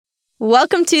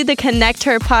Welcome to the Connect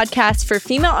Her podcast for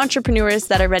female entrepreneurs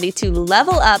that are ready to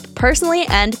level up personally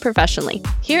and professionally.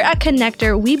 Here at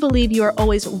Connector, we believe you are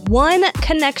always one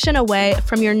connection away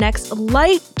from your next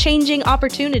life-changing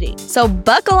opportunity. So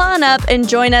buckle on up and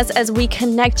join us as we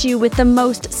connect you with the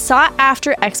most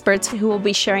sought-after experts who will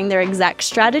be sharing their exact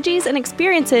strategies and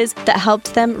experiences that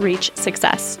helped them reach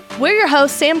success. We're your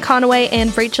hosts, Sam Conaway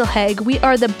and Rachel Haig. We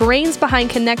are the brains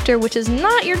behind Connector, which is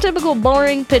not your typical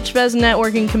boring pitch fest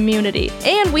networking community.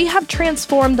 And we have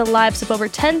transformed the lives of over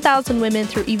 10,000 women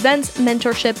through events,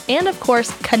 mentorship, and of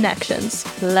course, connections.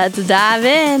 Let's dive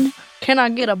in. Can I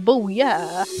get a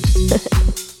booyah?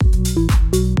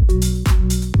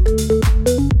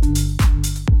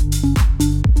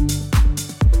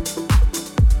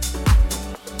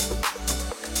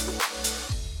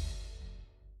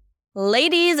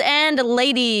 Ladies and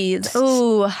ladies.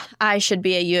 Ooh, I should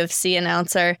be a UFC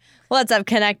announcer. What's up,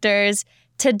 Connectors?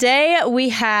 Today, we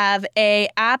have a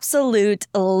absolute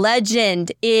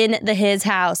legend in his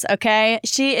house, okay?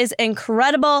 She is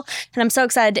incredible, and I'm so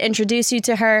excited to introduce you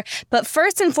to her. But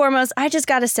first and foremost, I just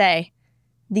gotta say,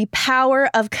 the power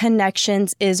of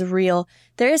connections is real.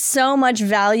 There is so much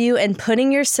value in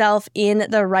putting yourself in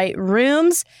the right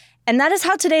rooms, and that is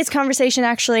how today's conversation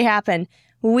actually happened.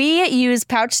 We use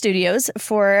Pouch Studios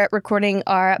for recording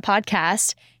our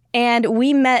podcast, and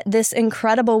we met this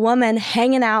incredible woman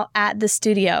hanging out at the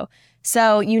studio.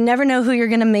 So you never know who you're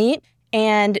going to meet.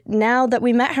 And now that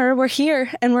we met her, we're here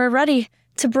and we're ready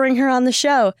to bring her on the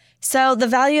show. So the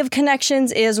value of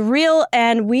connections is real,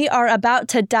 and we are about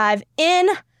to dive in.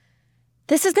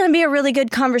 This is going to be a really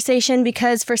good conversation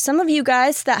because for some of you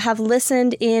guys that have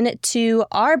listened in to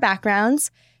our backgrounds,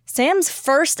 Sam's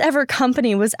first ever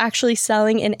company was actually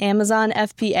selling in Amazon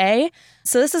FBA.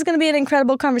 So this is going to be an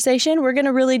incredible conversation. We're going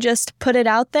to really just put it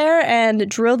out there and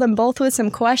drill them both with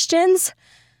some questions.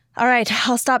 All right,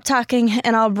 I'll stop talking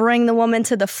and I'll bring the woman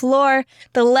to the floor.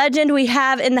 The legend we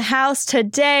have in the house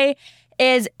today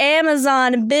is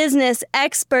Amazon business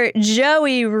expert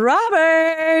Joie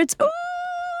Roberts. Ooh.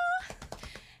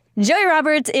 Joie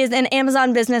Roberts is an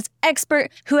Amazon business expert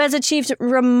who has achieved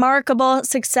remarkable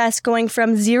success going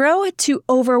from zero to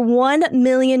over $1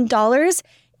 million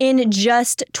in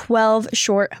just 12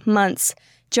 short months.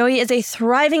 Joie is a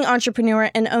thriving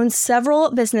entrepreneur and owns several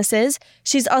businesses.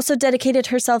 She's also dedicated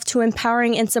herself to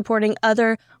empowering and supporting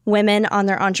other women on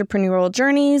their entrepreneurial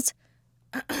journeys.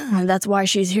 That's why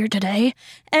she's here today.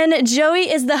 And Joie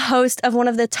is the host of one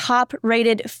of the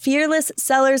top-rated Fearless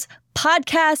Sellers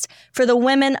podcast for the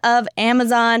women of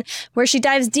Amazon, where she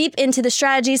dives deep into the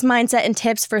strategies, mindset, and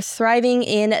tips for thriving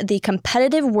in the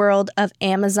competitive world of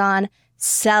Amazon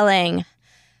selling.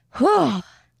 Whew.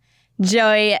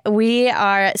 Joie, we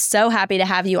are so happy to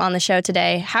have you on the show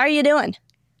today. How are you doing?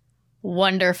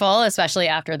 Wonderful, especially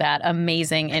after that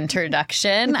amazing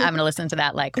introduction. I'm going to listen to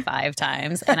that like 5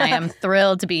 times, and I am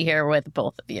thrilled to be here with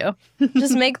both of you.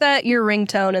 Just make that your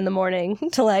ringtone in the morning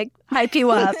to like hype you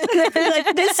up.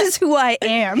 Like, this is who I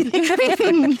am.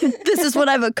 This is what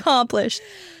I've accomplished.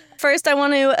 First, I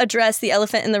want to address the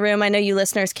elephant in the room. I know you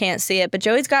listeners can't see it, but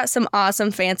Joey's got some awesome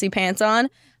fancy pants on,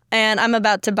 and I'm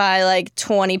about to buy like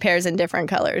 20 pairs in different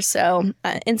colors. So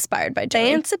inspired by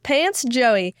Joey. Fancy pants,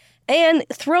 Joey. And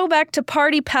throwback to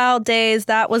Party Pal days,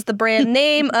 that was the brand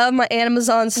name of my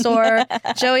Amazon store.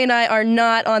 Joey and I are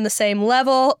not on the same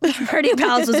level. Party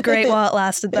Pals was great while it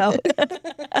lasted, though.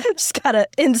 Just gotta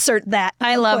insert that.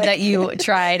 I love that you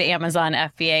tried Amazon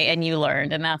FBA and you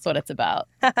learned, and that's what it's about.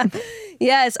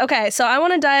 Yes. Okay. So I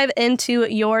want to dive into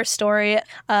your story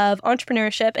of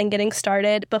entrepreneurship and getting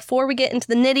started. Before we get into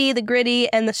the nitty, the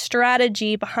gritty, and the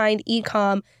strategy behind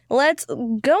e-com, let's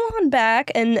go on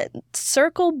back and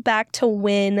circle back to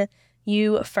when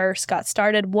you first got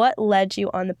started. What led you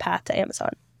on the path to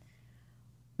Amazon?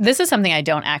 This is something I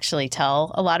don't actually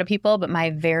tell a lot of people, but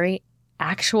my very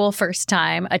actual first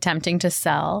time attempting to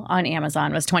sell on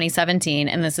Amazon was 2017,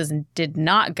 and did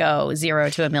not go 0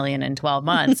 to $1 million in 12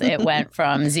 months. It went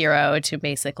from 0 to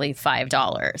basically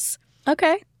 $5.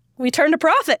 Okay. We turned a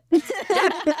profit.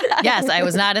 Yes, I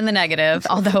was not in the negative,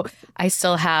 although I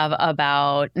still have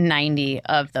about 90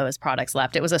 of those products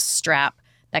left. It was a strap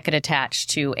that could attach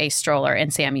to a stroller.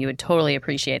 And Sam, you would totally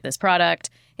appreciate this product.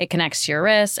 It connects to your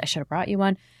wrist. I should have brought you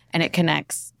one. And it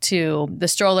connects to the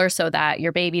stroller so that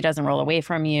your baby doesn't roll away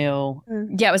from you.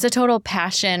 Yeah, it was a total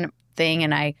passion thing.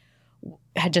 And I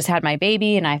had just had my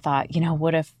baby, and I thought,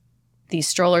 what if these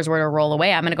strollers were to roll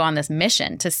away? I'm going to go on this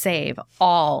mission to save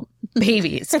all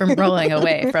babies from rolling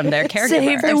away from their caregivers.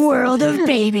 Save the world of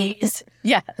babies.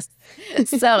 Yes.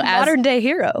 So modern day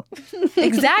hero.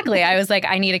 Exactly. I was like,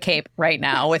 I need a cape right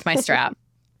now with my strap.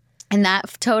 And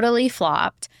that totally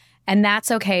flopped. And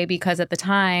that's okay because at the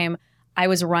time I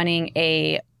was running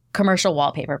a commercial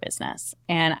wallpaper business.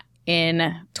 And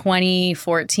in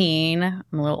 2014,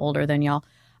 I'm a little older than y'all,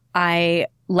 I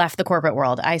left the corporate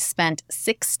world. I spent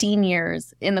 16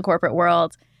 years in the corporate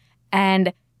world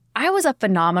and I was a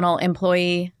phenomenal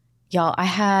employee. Y'all, I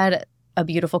had a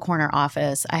beautiful corner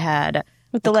office. I had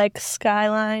with the like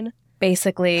skyline.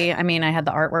 Basically, I mean, I had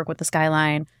the artwork with the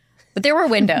skyline, but there were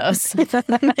windows.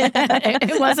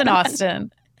 It wasn't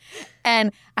Austin.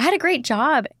 And I had a great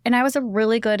job and I was a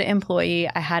really good employee.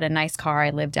 I had a nice car.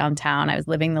 I lived downtown. I was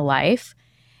living the life.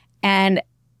 And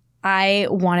I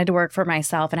wanted to work for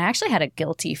myself. And I actually had a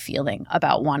guilty feeling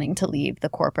about wanting to leave the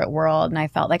corporate world. And I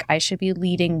felt like I should be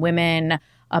leading women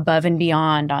above and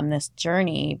beyond on this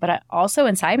journey. But I also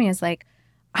inside me is like,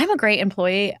 I'm a great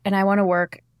employee and I want to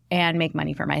work and make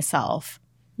money for myself.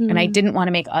 And I didn't want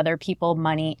to make other people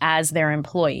money as their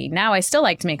employee. Now I still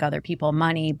like to make other people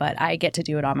money, but I get to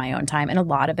do it on my own time. And a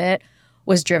lot of it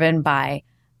was driven by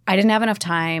I didn't have enough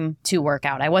time to work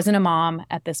out. I wasn't a mom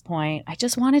at this point. I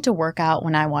just wanted to work out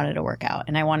when I wanted to work out.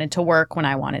 And I wanted to work when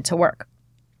I wanted to work.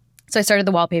 So I started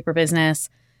the wallpaper business.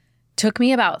 Took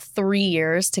me about 3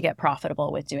 years to get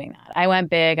profitable with doing that. I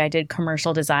went big. I did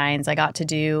commercial designs. I got to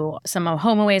do some of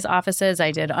HomeAway's offices.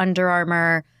 I did Under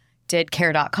Armour. Did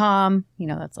care.com,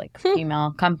 that's like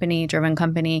female company, driven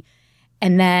company.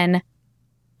 And then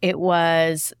it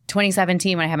was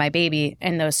 2017 when I had my baby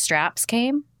and those straps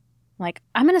came. Like,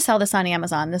 I'm going to sell this on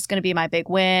Amazon. This is going to be my big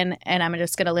win. And I'm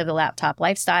just going to live the laptop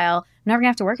lifestyle. I'm never going to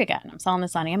have to work again. I'm selling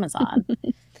this on Amazon.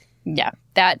 Yeah,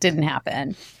 that didn't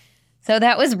happen. So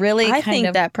that was really I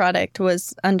think that product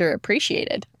was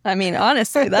underappreciated. I mean,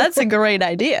 honestly, that's a great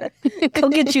idea. Go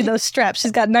get you those straps.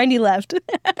 She's got 90 left.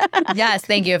 Yes,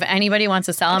 thank you. If anybody wants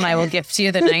to sell them, I will gift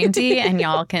you the 90 and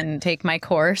y'all can take my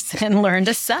course and learn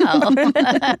to sell.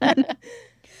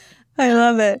 I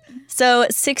love it. So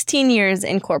 16 years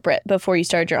in corporate before you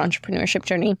started your entrepreneurship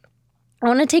journey. I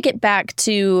want to take it back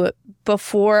to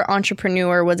before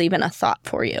entrepreneur was even a thought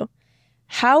for you.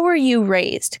 How were you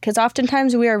raised? Because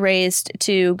oftentimes we are raised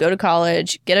to go to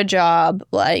college, get a job,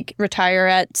 like retire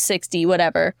at 60,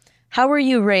 whatever. How were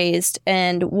you raised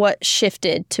and what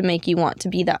shifted to make you want to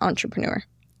be that entrepreneur?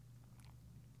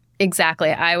 Exactly.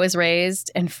 I was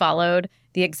raised and followed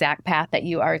the exact path that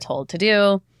you are told to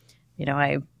do.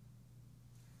 I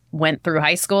went through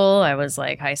high school. I was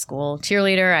like high school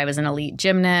cheerleader. I was an elite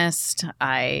gymnast.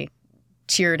 I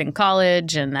cheered in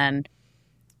college and then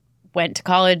went to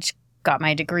college. Got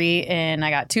my degree I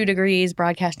got 2 degrees,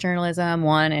 broadcast journalism,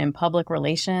 1 in public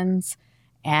relations.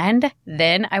 And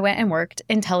then I went and worked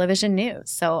in television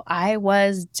news. So I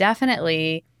was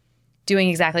definitely doing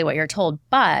exactly what you're told.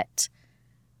 But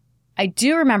I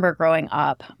do remember growing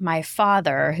up, my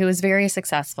father, who was very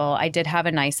successful, I did have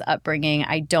a nice upbringing.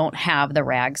 I don't have the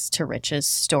rags to riches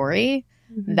story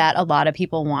that a lot of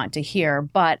people want to hear.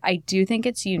 But I do think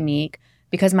it's unique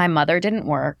because my mother didn't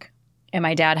work. And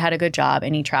my dad had a good job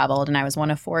and he traveled and I was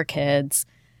one of 4 kids.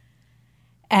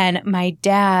 And my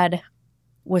dad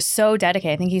was so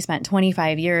dedicated. I think he spent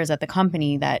 25 years at the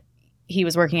company that he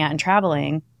was working at and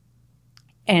traveling.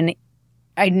 And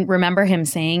I remember him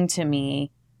saying to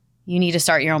me, you need to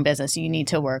start your own business. You need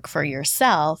to work for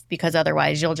yourself because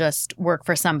otherwise you'll just work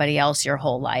for somebody else your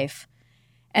whole life.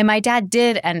 And my dad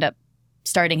did end up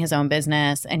starting his own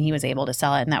business and he was able to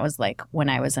sell it. And that was like when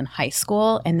I was in high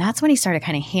school. And that's when he started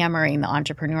kind of hammering the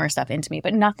entrepreneur stuff into me.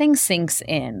 But nothing sinks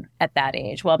in at that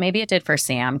age. Well, maybe it did for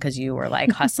Sam because you were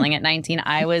like hustling at 19.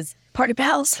 I was party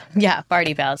pals. Yeah,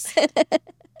 party pals.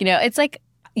 It's like,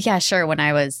 yeah, sure. When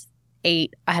I was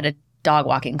 8, I had a dog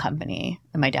walking company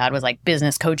and my dad was like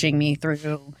business coaching me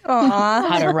through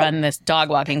how to run this dog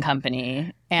walking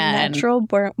company. And natural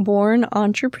born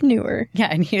entrepreneur. Yeah,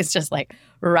 and he was just like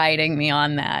riding me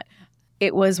on that.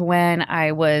 It was when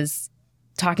I was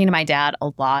talking to my dad a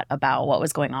lot about what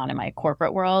was going on in my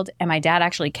corporate world. And my dad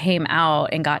actually came out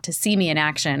and got to see me in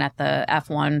action at the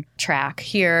F1 track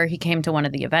here. He came to one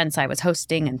of the events I was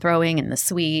hosting and throwing in the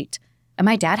suite. And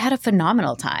my dad had a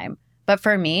phenomenal time. But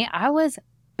for me, I was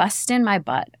busting my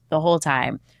butt the whole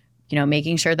time,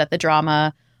 making sure that the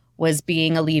drama was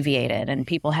being alleviated and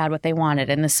people had what they wanted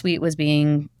and the suite was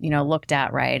being, looked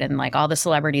at right. And like all the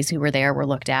celebrities who were there were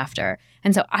looked after.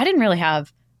 And so I didn't really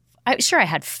have, I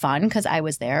had fun because I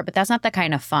was there, but that's not the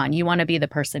kind of fun. You want to be the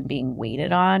person being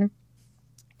waited on.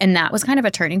 And that was kind of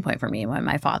a turning point for me when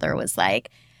my father was like,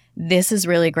 this is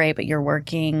really great, but you're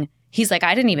working. He's like,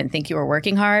 I didn't even think you were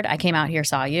working hard. I came out here,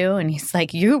 saw you. And he's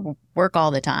like, you work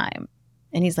all the time.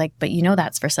 And he's like, but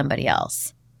that's for somebody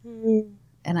else.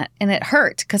 And it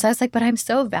hurt because I was like, but I'm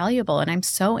so valuable and I'm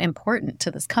so important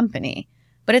to this company.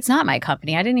 but it's not my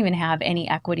company. I didn't even have any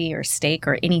equity or stake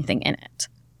or anything in it.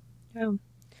 Yeah.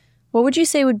 What would you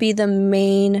say would be the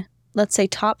main, let's say,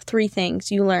 top 3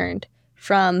 things you learned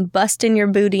from busting your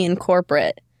booty in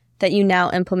corporate that you now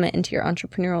implement into your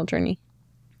entrepreneurial journey?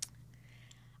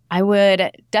 I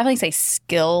would definitely say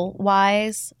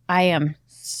skill-wise, I am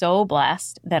so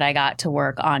blessed that I got to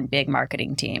work on big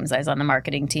marketing teams. I was on the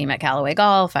marketing team at Callaway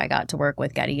Golf. I got to work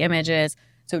with Getty Images.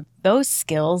 So those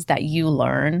skills that you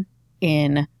learn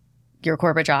in your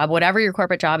corporate job, whatever your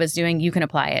corporate job is doing, you can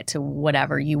apply it to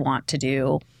whatever you want to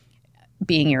do,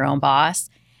 being your own boss.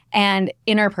 And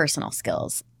interpersonal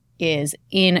skills is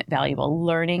invaluable.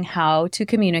 Learning how to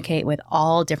communicate with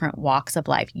all different walks of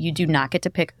life. You do not get to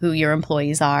pick who your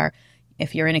employees are.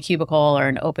 If you're in a cubicle or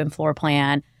an open floor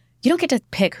plan, you don't get to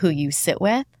pick who you sit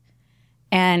with.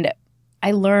 And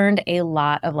I learned a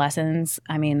lot of lessons.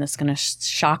 I mean, this is going to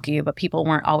shock you, but people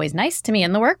weren't always nice to me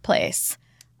in the workplace.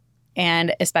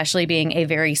 And especially being a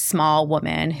very small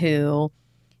woman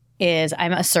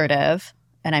I'm assertive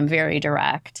and I'm very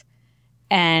direct.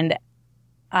 And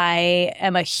I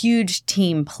am a huge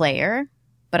team player,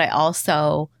 but I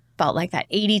also felt like that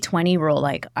 80-20 rule,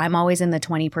 like I'm always in the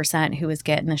 20% who is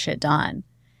getting the shit done.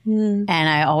 And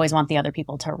I always want the other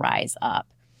people to rise up.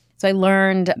 So I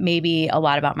learned maybe a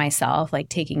lot about myself, like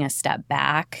taking a step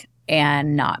back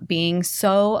and not being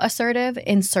so assertive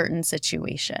in certain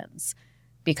situations.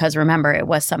 Because remember, it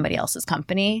was somebody else's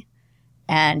company.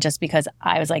 And just because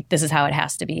I was like, this is how it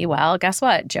has to be. Well, guess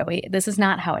what, Joey? This is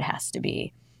not how it has to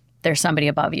be. There's somebody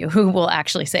above you who will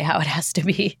actually say how it has to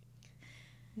be.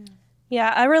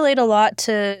 Yeah, I relate a lot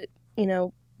to,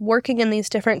 working in these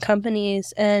different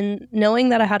companies and knowing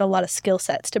that I had a lot of skill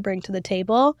sets to bring to the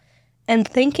table and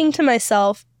thinking to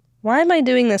myself, why am I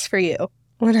doing this for you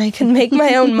when I can make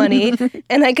my own money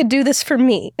and I could do this for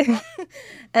me?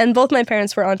 And both my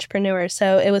parents were entrepreneurs,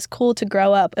 so it was cool to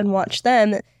grow up and watch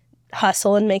them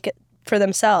hustle and make it for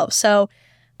themselves. So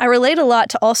I relate a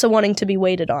lot to also wanting to be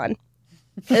waited on,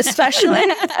 especially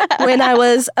when I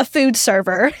was a food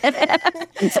server.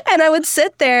 And I would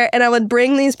sit there and I would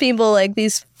bring these people like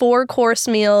these 4-course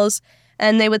meals,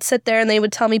 and they would sit there and they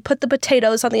would tell me, put the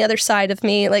potatoes on the other side of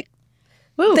me, like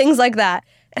things like that.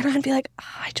 And I'd be like,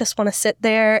 I just want to sit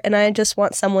there and I just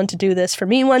want someone to do this for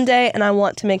me one day, and I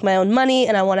want to make my own money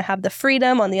and I want to have the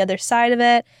freedom on the other side of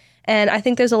it. And I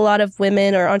think there's a lot of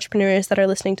women or entrepreneurs that are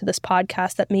listening to this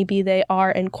podcast that maybe they are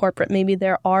in corporate. Maybe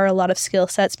there are a lot of skill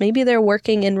sets. Maybe they're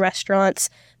working in restaurants.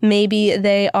 Maybe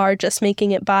they are just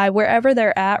making it by wherever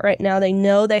they're at right now. They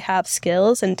know they have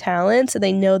skills and talents, and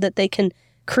they know that they can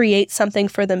create something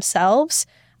for themselves.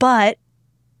 But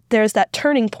there's that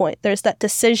turning point. There's that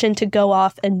decision to go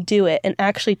off and do it and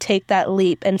actually take that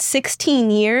leap. And 16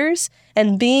 years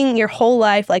and being your whole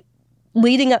life like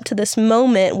leading up to this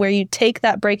moment where you take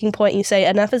that breaking point and you say,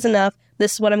 enough is enough.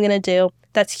 This is what I'm going to do.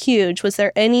 That's huge. Was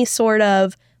there any sort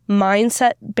of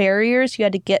mindset barriers you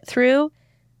had to get through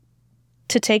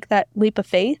to take that leap of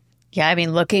faith? Yeah, I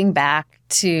mean, looking back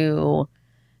to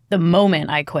the moment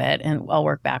I quit, and I'll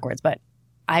work backwards, but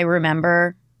I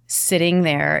remember sitting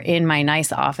there in my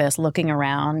nice office looking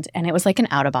around, and it was like an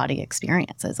out-of-body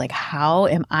experience. It's like, how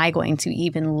am I going to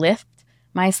even lift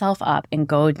myself up and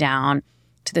go down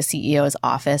to the CEO's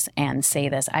office and say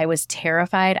this? I was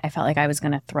terrified. I felt like I was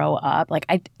going to throw up.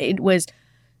 It was,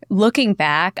 looking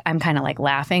back, I'm kind of like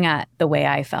laughing at the way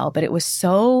I felt, but it was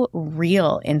so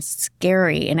real and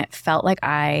scary. And it felt like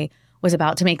I was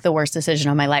about to make the worst decision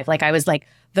of my life. Like I was like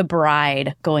the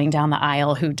bride going down the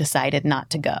aisle who decided not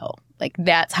to go. Like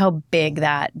that's how big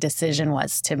that decision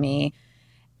was to me.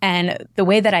 And the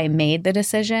way that I made the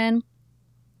decision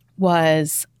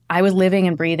was I was living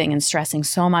and breathing and stressing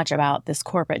so much about this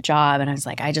corporate job. And I was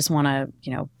like, I just want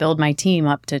to, build my team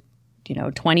up to,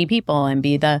 20 people and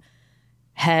be the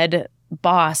head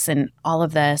boss and all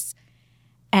of this.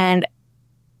 And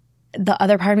the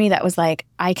other part of me that was like,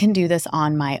 I can do this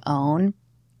on my own.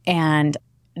 And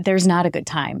there's not a good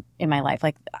time in my life.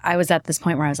 Like I was at this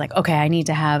point where I was like, okay, I need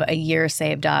to have a year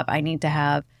saved up. I need to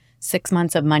have 6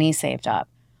 months of money saved up.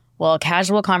 Well, a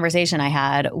casual conversation I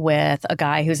had with a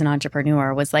guy who's an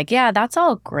entrepreneur was like, yeah, that's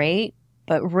all great,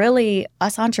 but really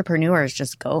us entrepreneurs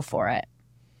just go for it.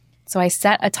 So I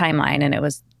set a timeline, and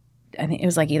I think it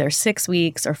was like either 6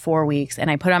 weeks or 4 weeks.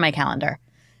 And I put on my calendar,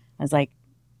 I was like,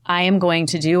 I am going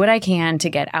to do what I can to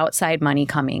get outside money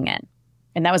coming in.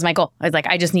 And that was my goal. I was like,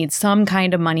 I just need some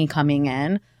kind of money coming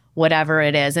in, whatever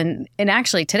it is. And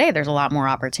actually today there's a lot more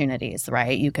opportunities,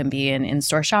 right? You can be an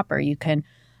in-store shopper. You can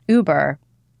Uber.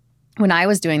 When I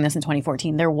was doing this in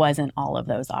 2014, there wasn't all of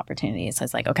those opportunities. So I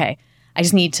was like, okay, I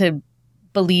just need to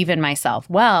believe in myself.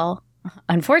 Well,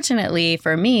 unfortunately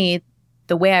for me,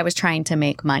 the way I was trying to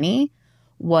make money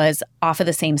was off of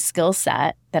the same skill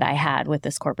set that I had with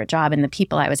this corporate job. And the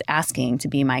people I was asking to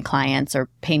be my clients or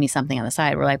pay me something on the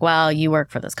side were like, well, you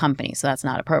work for this company, so that's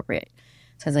not appropriate.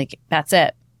 So I was like, that's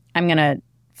it. I'm going to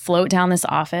float down this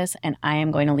office and I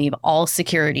am going to leave all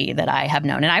security that I have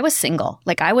known. And I was single.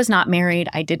 Like, I was not married.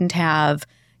 I didn't have,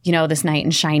 this knight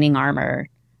in shining armor,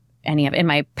 any of it. And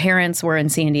my parents were in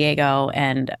San Diego,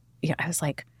 and I was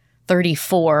like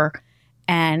 34,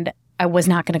 and I was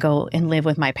not going to go and live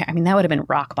with my parents. I mean, that would have been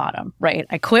rock bottom, right?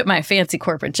 I quit my fancy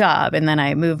corporate job and then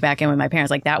I moved back in with my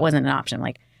parents. Like, that wasn't an option.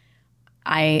 Like,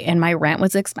 my rent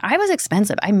was, I was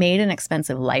expensive. I made an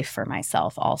expensive life for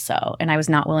myself also. And I was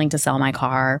not willing to sell my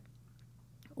car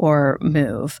or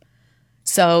move.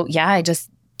 So yeah, I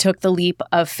just took the leap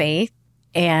of faith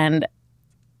and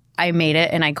I made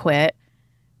it and I quit.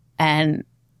 And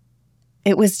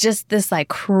it was just this like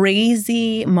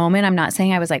crazy moment. I'm not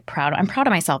saying I was like proud. I'm proud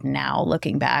of myself now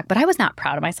looking back, but I was not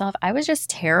proud of myself. I was just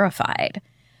terrified.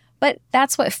 But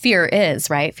that's what fear is,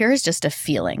 right? Fear is just a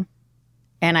feeling.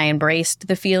 And I embraced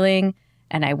the feeling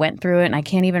and I went through it. And I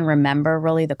can't even remember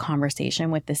really the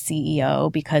conversation with the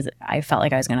CEO because I felt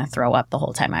like I was going to throw up the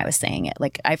whole time I was saying it.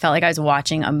 Like, I felt like I was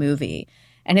watching a movie.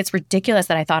 And it's ridiculous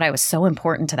that I thought I was so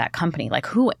important to that company. Like,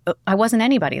 I wasn't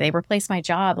anybody. They replaced my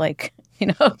job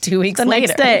 2 weeks the later.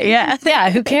 Next day, yeah.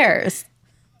 Yeah, who cares?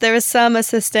 There was some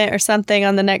assistant or something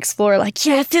on the next floor like,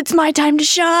 yes, it's my time to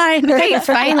shine. Hey,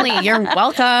 finally, you're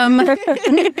welcome.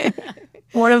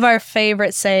 One of our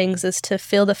favorite sayings is to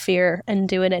feel the fear and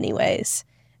do it anyways.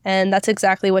 And that's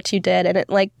exactly what you did. And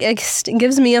it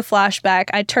gives me a flashback.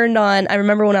 I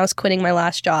remember when I was quitting my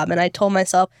last job and I told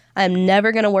myself, I'm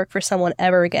never going to work for someone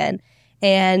ever again.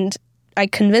 And I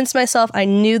convinced myself, I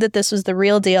knew that this was the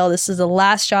real deal. This is the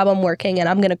last job I'm working and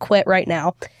I'm going to quit right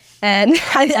now. And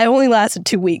I only lasted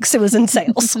 2 weeks. It was in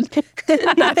sales.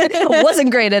 I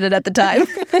wasn't great at it at the time.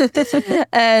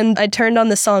 And I turned on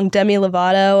the song Demi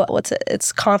Lovato.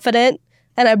 It's Confident.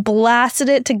 And I blasted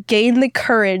it to gain the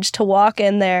courage to walk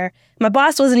in there. My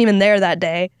boss wasn't even there that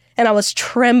day. And I was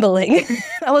trembling.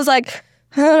 I was like,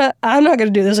 I'm not going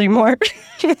to do this anymore.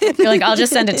 You're like, I'll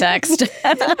just send a text.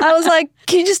 I was like,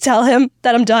 can you just tell him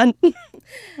that I'm done?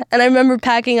 And I remember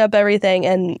packing up everything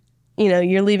and,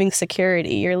 you're leaving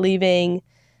security. You're leaving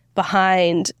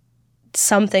behind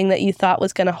something that you thought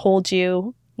was going to hold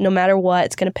you no matter what.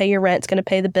 It's going to pay your rent. It's going to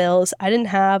pay the bills. I didn't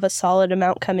have a solid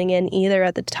amount coming in either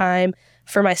at the time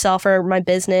for myself or my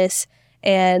business.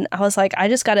 And I was like, I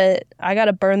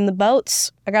gotta burn the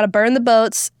boats. I gotta burn the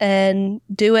boats and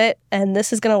do it. And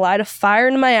this is going to light a fire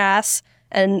into my ass.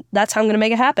 And that's how I'm going to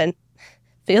make it happen.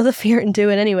 Feel the fear and do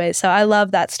it anyway. So I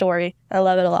love that story. I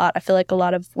love it a lot. I feel like a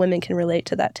lot of women can relate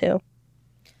to that too.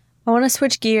 I want to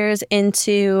switch gears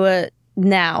into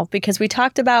now because we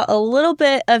talked about a little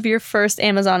bit of your first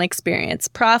Amazon experience,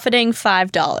 profiting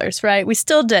 $5, right? We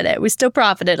still did it. We still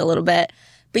profited a little bit.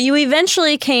 But you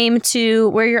eventually came to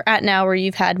where you're at now, where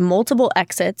you've had multiple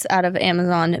exits out of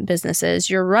Amazon businesses.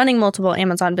 You're running multiple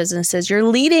Amazon businesses. You're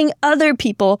leading other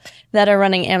people that are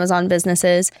running Amazon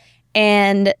businesses.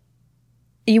 And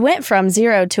you went from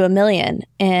 0 to $1 million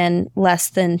in less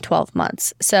than 12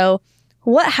 months. So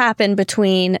what happened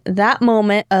between that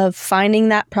moment of finding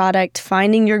that product,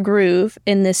 finding your groove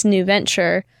in this new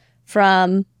venture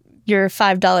from your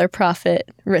 $5 profit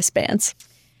wristbands?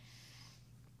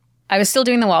 I was still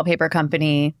doing the wallpaper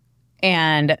company,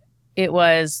 and it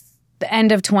was the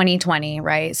end of 2020,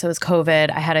 right? So it was COVID.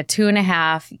 I had a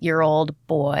 2.5-year-old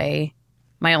boy,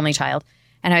 my only child,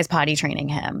 and I was potty training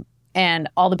him. And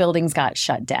all the buildings got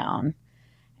shut down.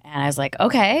 And I was like,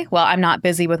 okay, well, I'm not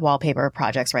busy with wallpaper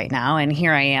projects right now. And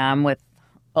here I am with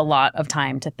a lot of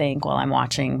time to think while I'm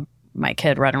watching my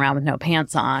kid run around with no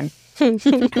pants on. I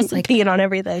was like, peeing on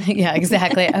everything. Yeah,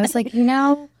 exactly. I was like,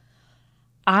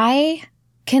 I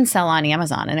can sell on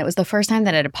Amazon. And it was the first time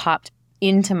that it had popped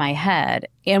into my head.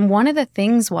 And one of the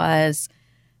things was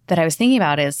that I was thinking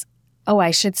about is,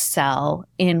 I should sell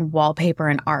in wallpaper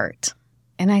and art.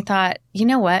 And I thought, you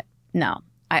know what? No,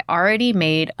 I already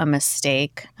made a lesson.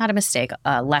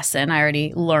 I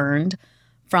already learned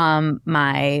from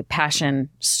my passion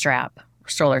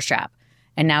stroller strap.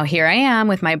 And now here I am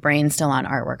with my brain still on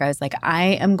artwork. I was like, I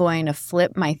am going to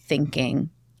flip my thinking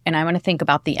and I'm going to think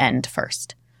about the end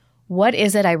first. What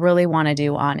is it I really want to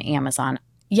do on Amazon?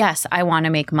 Yes, I want to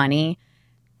make money.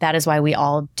 That is why we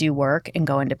all do work and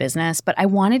go into business. But I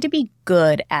wanted to be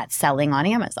good at selling on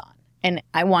Amazon. And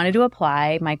I wanted to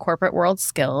apply my corporate world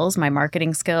skills, my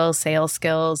marketing skills, sales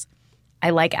skills. I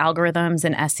like algorithms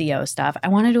and SEO stuff. I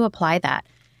wanted to apply that.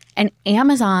 And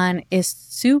Amazon is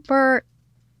super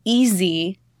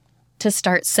easy to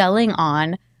start selling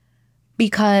on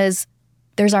because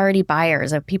there's already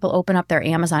buyers. If people open up their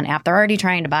Amazon app, they're already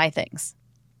trying to buy things.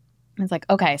 It's like,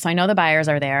 okay, so I know the buyers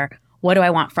are there. What do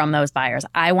I want from those buyers?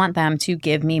 I want them to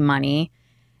give me money.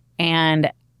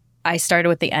 And I started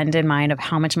with the end in mind of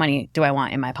how much money do I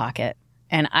want in my pocket?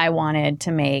 And I wanted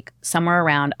to make somewhere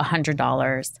around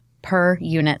 $100 per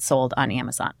unit sold on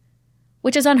Amazon,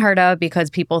 which is unheard of because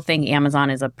people think Amazon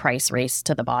is a price race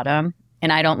to the bottom.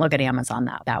 And I don't look at Amazon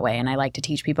that way. And I like to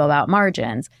teach people about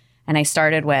margins. And I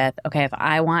started with, okay, if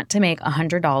I want to make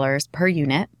 $100 per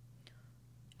unit,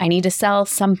 I need to sell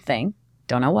something,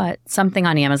 don't know what, something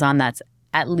on Amazon that's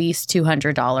at least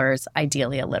 $200,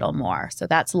 ideally a little more. So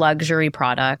that's luxury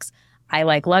products. I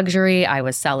like luxury. I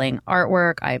was selling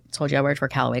artwork. I told you I worked for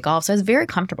Callaway Golf. So I was very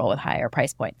comfortable with higher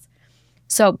price points.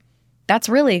 So that's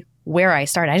really where I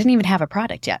started. I didn't even have a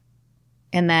product yet.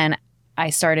 And then I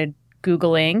started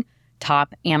Googling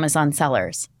top Amazon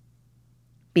sellers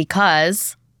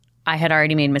because I had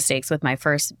already made mistakes with my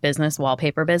first business,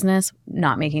 wallpaper business,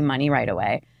 not making money right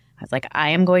away. I was like, I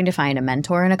am going to find a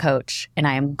mentor and a coach, and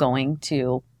I am going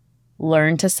to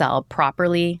learn to sell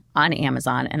properly on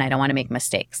Amazon, and I don't want to make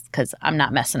mistakes because I'm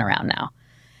not messing around now.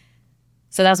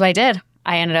 So that's what I did.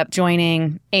 I ended up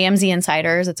joining AMZ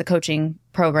Insiders. It's a coaching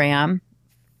program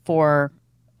for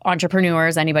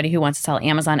entrepreneurs, anybody who wants to sell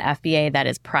Amazon FBA that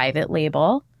is private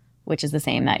label, which is the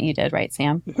same that you did, right,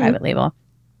 Sam? Mm-hmm. Private label.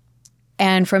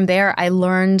 And from there, I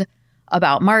learned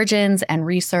about margins and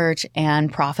research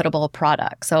and profitable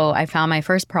products. So I found my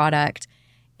first product.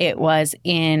 It was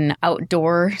in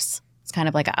outdoors. It's kind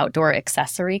of like an outdoor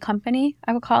accessory company,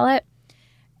 I would call it.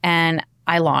 And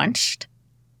I launched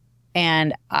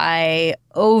and I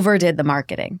overdid the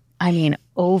marketing. I mean,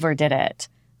 overdid it.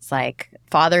 It's like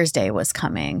Father's Day was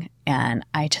coming and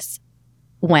I just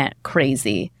went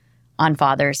crazy on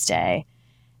Father's Day.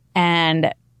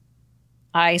 And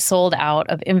I sold out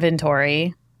of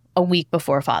inventory a week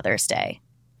before Father's Day.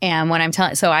 And when I'm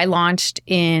telling, so I launched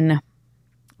in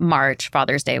March,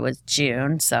 Father's Day was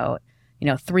June. So,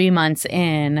 3 months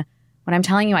in, when I'm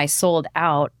telling you I sold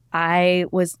out, I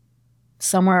was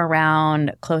somewhere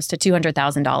around close to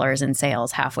 $200,000 in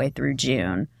sales halfway through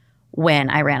June when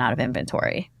I ran out of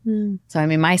inventory. So,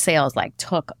 my sales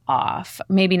took off.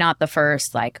 Maybe not the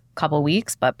first couple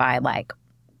weeks, but by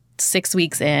 6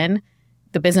 weeks in,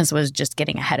 the business was just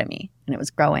getting ahead of me and it was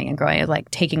growing and growing. It was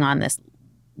taking on this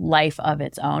life of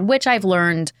its own, which I've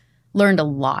learned a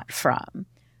lot from.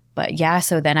 But yeah,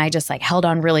 so then I just held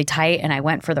on really tight and I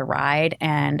went for the ride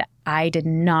and I did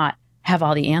not have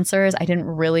all the answers. I didn't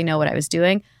really know what I was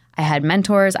doing. I had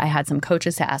mentors. I had some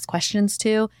coaches to ask questions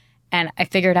to, and I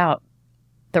figured out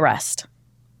the rest.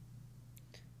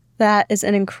 That is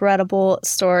an incredible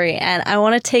story. And I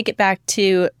want to take it back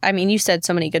to, you said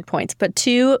so many good points, but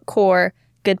 2 core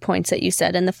good points that you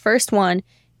said. And the first one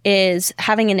is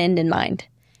having an end in mind.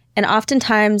 And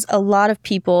oftentimes a lot of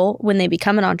people, when they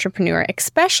become an entrepreneur,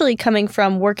 especially coming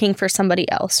from working for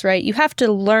somebody else, right? You have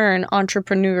to learn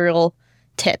entrepreneurial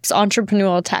tips,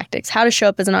 entrepreneurial tactics, how to show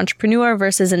up as an entrepreneur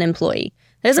versus an employee.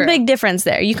 There's a big difference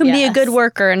there. You can be a good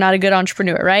worker and not a good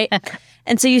entrepreneur, right?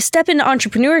 And so you step into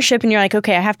entrepreneurship and you're like,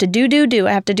 okay, I have to do.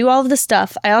 I have to do all of the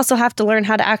stuff. I also have to learn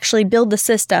how to actually build the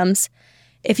systems.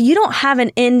 If you don't have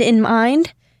an end in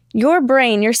mind, your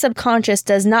brain, your subconscious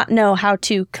does not know how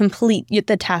to complete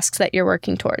the tasks that you're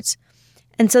working towards.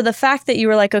 And so the fact that you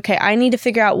were like, okay, I need to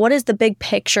figure out what is the big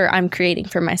picture I'm creating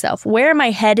for myself? Where am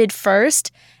I headed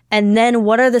first? And then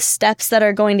what are the steps that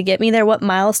are going to get me there? What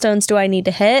milestones do I need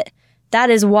to hit? That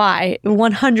is why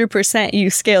 100% you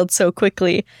scaled so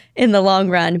quickly in the long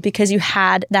run, because you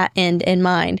had that end in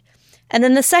mind. And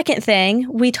then the second thing,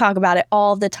 we talk about it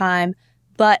all the time,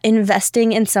 but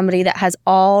investing in somebody that has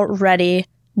already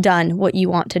done what you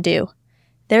want to do.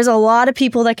 There's a lot of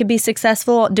people that could be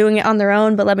successful doing it on their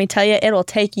own, but let me tell you, it'll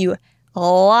take you a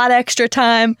lot extra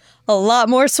time, a lot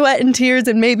more sweat and tears,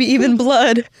 and maybe even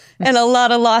blood, and a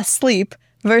lot of lost sleep,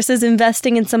 versus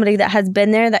investing in somebody that has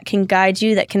been there, that can guide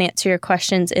you, that can answer your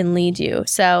questions and lead you.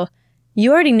 So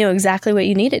you already knew exactly what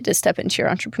you needed to step into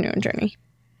your entrepreneurial journey.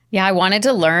 Yeah, I wanted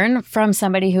to learn from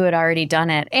somebody who had already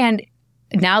done it. And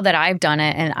now that I've done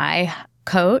it and I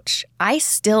coach, I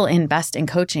still invest in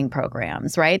coaching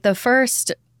programs, right? The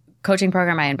first coaching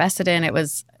program I invested in, it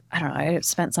was, I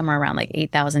spent somewhere around $8,000,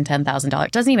 $10,000.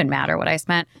 It doesn't even matter what I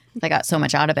spent. I got so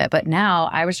much out of it. But now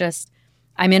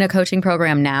I'm in a coaching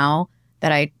program now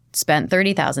that I spent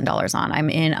 $30,000 on. I'm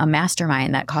in a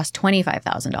mastermind that cost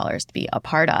 $25,000 to be a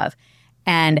part of.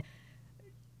 And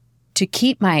to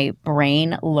keep my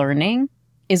brain learning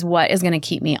is what is going to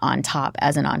keep me on top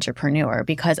as an entrepreneur,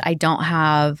 because I don't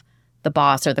have the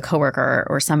boss or the coworker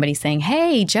or somebody saying,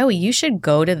 hey, Joey, you should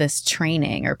go to this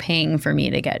training, or paying for me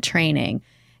to get training.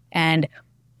 And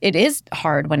it is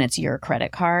hard when it's your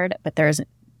credit card, but there's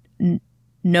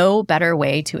no better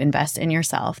way to invest in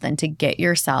yourself than to get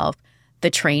yourself the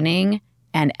training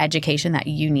and education that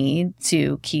you need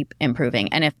to keep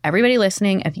improving. And if everybody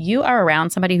listening, if you are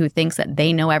around somebody who thinks that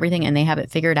they know everything and they have it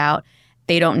figured out,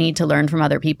 they don't need to learn from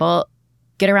other people,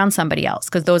 get around somebody else,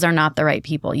 because those are not the right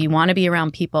people. You want to be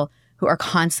around people who are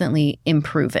constantly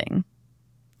improving.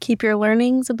 Keep your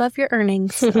learnings above your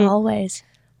earnings, always.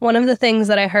 One of the things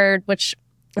that I heard, which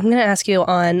I'm going to ask you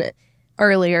on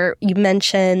earlier, you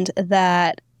mentioned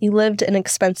that you lived an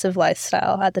expensive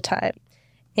lifestyle at the time.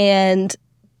 And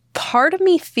part of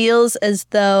me feels as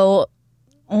though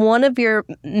one of your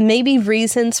maybe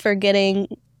reasons for getting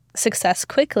success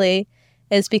quickly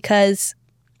is because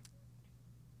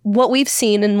what we've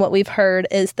seen and what we've heard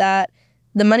is that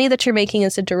the money that you're making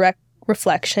is a direct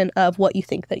reflection of what you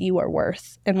think that you are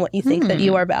worth and what you think that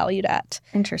you are valued at.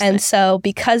 Interesting. And so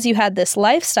because you had this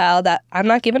lifestyle that I'm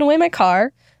not giving away my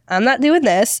car, I'm not doing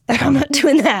this, and I'm not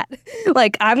doing that.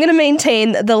 Like, I'm going to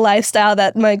maintain the lifestyle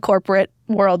that my corporate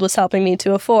world was helping me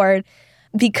to afford.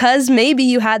 Because maybe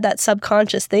you had that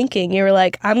subconscious thinking. You were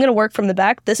like, I'm going to work from the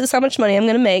back. This is how much money I'm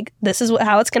going to make. This is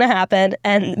how it's going to happen.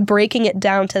 And breaking it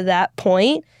down to that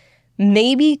point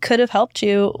maybe could have helped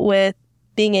you with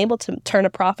being able to turn a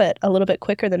profit a little bit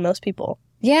quicker than most people.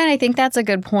 Yeah, and I think that's a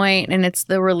good point. And it's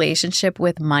the relationship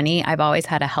with money. I've always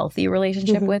had a healthy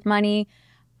relationship with money.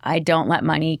 I don't let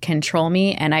money control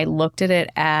me. And I looked at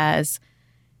it as,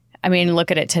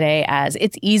 look at it today as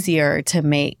it's easier to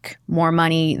make more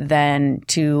money than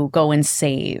to go and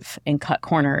save and cut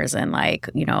corners and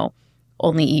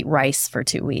only eat rice for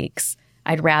 2 weeks.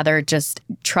 I'd rather just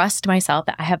trust myself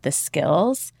that I have the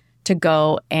skills to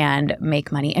go and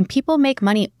make money. And people make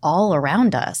money all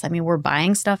around us. We're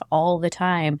buying stuff all the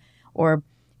time, or,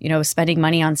 spending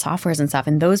money on softwares and stuff.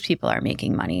 And those people are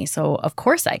making money. So of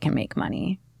course I can make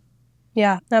money.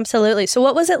 Yeah, absolutely. So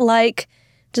what was it like,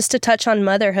 just to touch on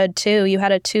motherhood too? You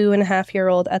had a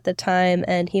 2.5-year-old at the time,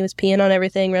 and he was peeing on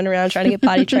everything, running around trying to get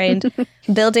potty trained.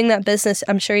 Building that business,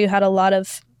 I'm sure you had a lot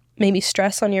of maybe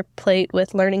stress on your plate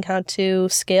with learning how to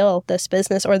scale this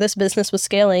business, or this business was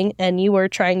scaling and you were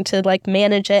trying to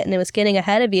manage it and it was getting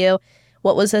ahead of you.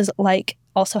 What was it like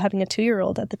also having a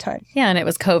 2-year-old at the time? Yeah, and it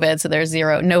was COVID, so there's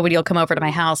nobody will come over to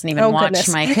my house and even watch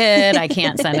my kid. I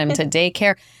can't send him to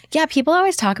daycare. Yeah, people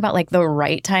always talk about the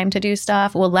right time to do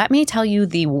stuff. Well, let me tell you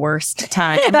the worst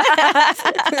time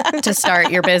to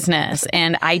start your business.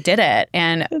 And I did it.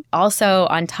 And also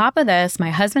on top of this,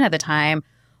 my husband at the time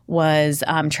was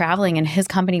traveling, and his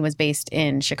company was based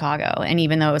in Chicago. And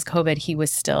even though it was COVID, he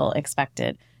was still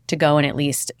expected to go and at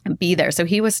least be there. So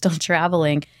he was still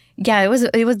traveling. Yeah, it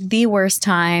was the worst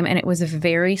time, and it was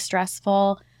very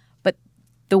stressful. But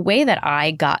the way that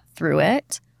I got through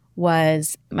it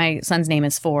was, my son's name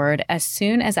is Ford. As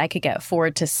soon as I could get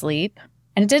Ford to sleep,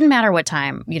 and it didn't matter what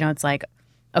time, it's like,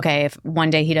 okay, if one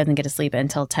day he doesn't get to sleep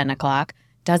until 10 o'clock,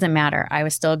 doesn't matter. I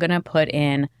was still going to put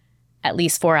in at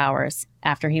least 4 hours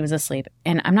after he was asleep.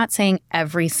 And I'm not saying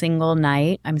every single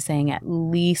night. I'm saying at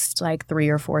least 3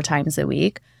 or 4 times a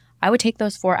week. I would take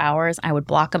those 4 hours, I would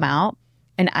block them out,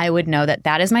 and I would know that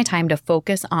that is my time to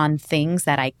focus on things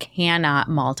that I cannot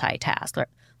multitask.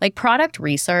 Like product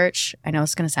research. I know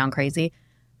it's going to sound crazy.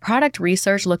 Product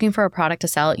research, looking for a product to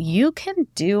sell, you can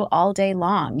do all day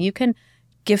long. You can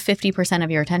give 50%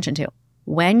 of your attention to.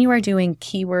 When you are doing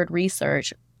keyword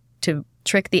research to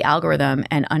trick the algorithm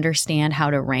and understand how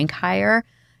to rank higher,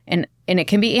 and it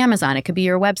can be Amazon, it could be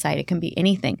your website, it can be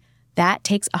anything. That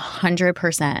takes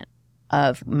 100%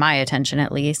 of my attention,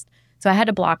 at least. So I had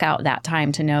to block out that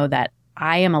time to know that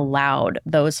I am allowed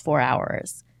those 4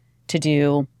 hours to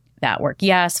do that work.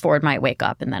 Yes, Ford might wake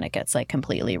up and then it gets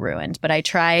completely ruined. But I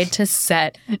tried to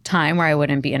set time where I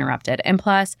wouldn't be interrupted. And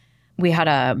plus, we had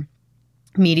a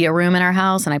media room in our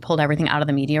house, and I pulled everything out of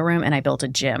the media room and I built a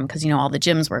gym because, all the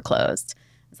gyms were closed.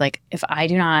 It's like, if I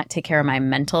do not take care of my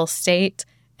mental state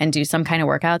and do some kind of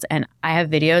workouts, and I have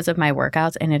videos of my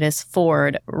workouts and it is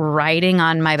Ford riding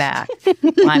on my back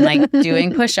while I'm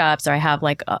doing push-ups, or I have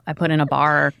I put in a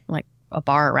bar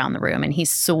around the room and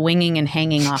he's swinging and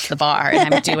hanging off the bar,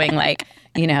 and I'm doing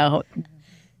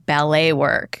ballet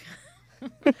work.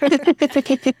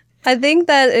 I think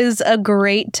that is a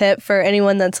great tip for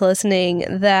anyone that's listening,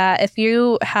 that if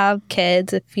you have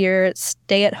kids, if you're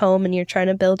stay at home and you're trying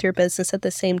to build your business at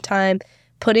the same time,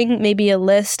 putting maybe a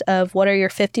list of what are your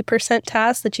 50%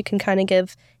 tasks that you can kind of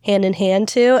give hand in hand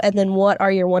to, and then what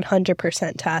are your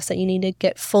 100% tasks that you need to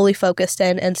get fully focused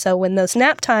in. And so when those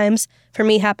nap times for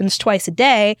me happens twice a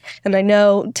day, and I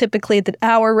know typically the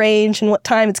hour range and what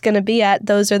time it's going to be at,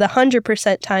 those are the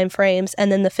 100% time frames.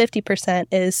 And then the 50%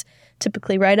 is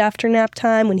typically right after nap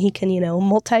time when he can,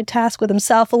 multitask with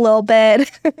himself a little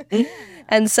bit.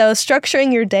 And so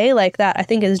structuring your day like that, I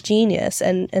think, is genius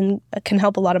and can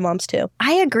help a lot of moms too.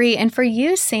 I agree. And for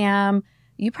you, Sam,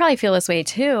 you probably feel this way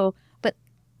too. But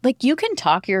like, you can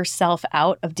talk yourself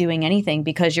out of doing anything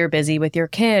because you're busy with your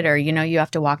kid, or, you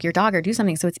have to walk your dog or do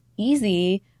something. So it's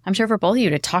easy, I'm sure, for both of you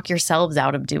to talk yourselves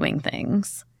out of doing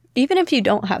things. Even if you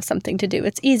don't have something to do,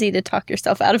 it's easy to talk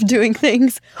yourself out of doing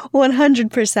things.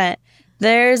 100%.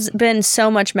 There's been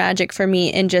so much magic for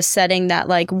me in just setting that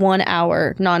 1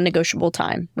 hour non-negotiable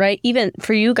time, right? Even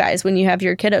for you guys when you have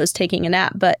your kiddos taking a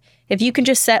nap. But if you can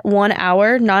just set 1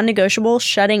 hour non-negotiable,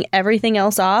 shutting everything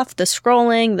else off, the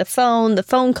scrolling, the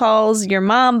phone calls, your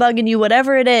mom bugging you,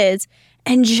 whatever it is,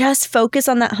 and just focus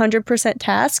on that 100%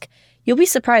 task, you'll be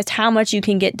surprised how much you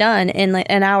can get done in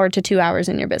an hour to 2 hours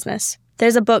in your business.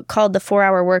 There's a book called The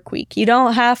 4-Hour Work Week. You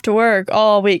don't have to work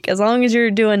all week as long as you're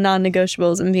doing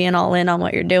non-negotiables and being all in on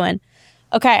what you're doing.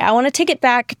 Okay, I want to take it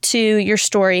back to your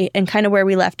story and kind of where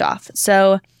we left off.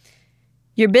 So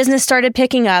your business started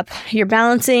picking up. You're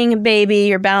balancing baby.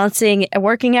 You're balancing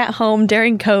working at home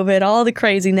during COVID, all the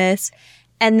craziness.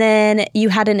 And then you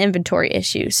had an inventory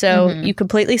issue. So you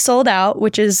completely sold out,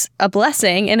 which is a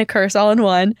blessing and a curse all in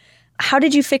one. How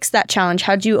did you fix that challenge?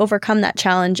 How did you overcome that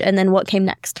challenge? And then what came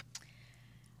next?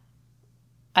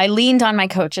 I leaned on my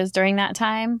coaches during that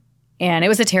time, and it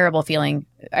was a terrible feeling.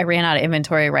 I ran out of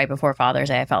inventory right before Father's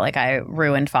Day. I felt like I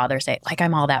ruined Father's Day. Like,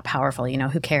 I'm all that powerful,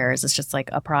 who cares? It's just like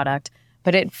a product.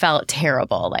 But it felt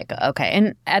terrible. Okay.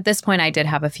 And at this point, I did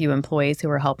have a few employees who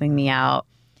were helping me out,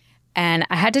 and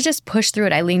I had to just push through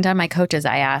it. I leaned on my coaches.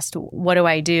 I asked, what do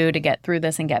I do to get through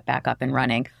this and get back up and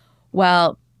running?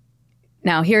 Well,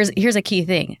 now here's a key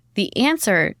thing. The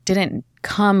answer didn't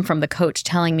come from the coach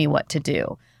telling me what to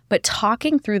do. But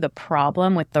talking through the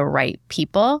problem with the right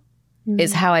people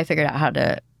is how I figured out how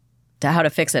to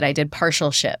fix it. I did partial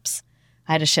ships.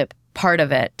 I had to ship part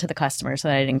of it to the customer so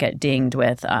that I didn't get dinged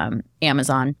with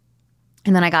Amazon.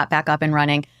 And then I got back up and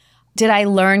running. Did I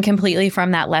learn completely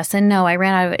from that lesson? No, I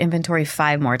ran out of inventory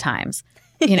 5 more times.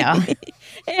 It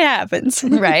happens.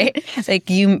 Right? Like,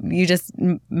 you just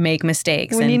make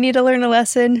mistakes. When you need to learn a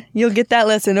lesson, you'll get that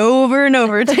lesson over and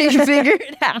over until you figure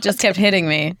it out. Just kept hitting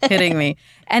me.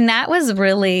 And that was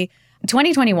really,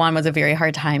 2021 was a very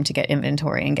hard time to get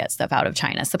inventory and get stuff out of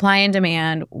China. Supply and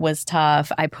demand was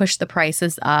tough. I pushed the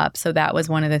prices up. So that was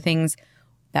one of the things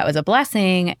that was a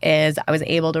blessing, is I was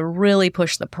able to really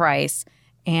push the price.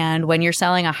 And when you're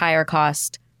selling a higher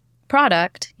cost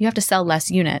product, you have to sell less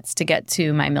units to get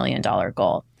to my $1 million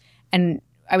goal. And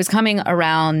I was coming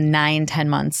around 9-10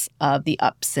 months of the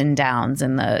ups and downs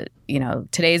and the,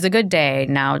 today's a good day.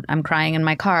 Now I'm crying in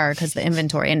my car because the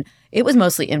inventory. And it was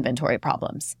mostly inventory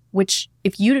problems, which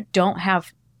if you don't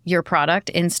have your product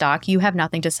in stock, you have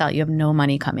nothing to sell. You have no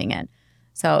money coming in.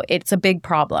 So it's a big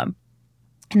problem.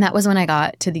 And that was when I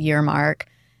got to the year mark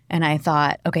and I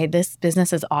thought, okay, this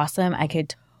business is awesome. I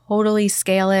could totally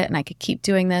scale it and I could keep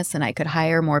doing this and I could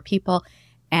hire more people.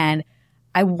 And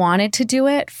I wanted to do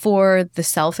it for the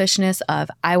selfishness of,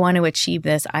 I want to achieve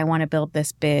this. I want to build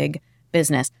this big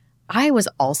business. I was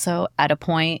also at a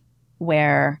point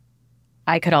where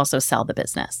I could also sell the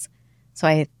business. So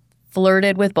I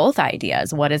flirted with both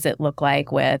ideas. What does it look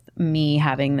like with me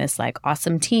having this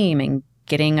awesome team and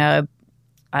getting an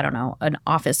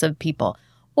office of people?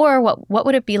 Or what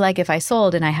would it be like if I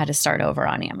sold and I had to start over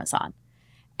on Amazon?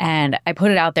 And I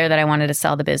put it out there that I wanted to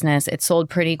sell the business. It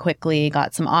sold pretty quickly,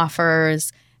 got some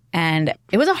offers, and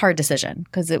it was a hard decision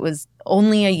because it was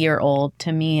only a year old.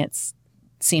 To me, it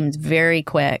seemed very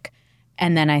quick.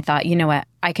 And then I thought, you know what,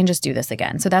 I can just do this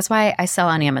again. So that's why I sell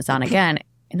on Amazon again.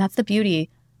 And that's the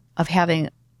beauty of having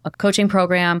a coaching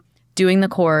program, doing the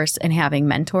course, and having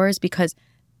mentors, because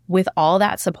with all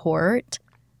that support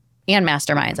and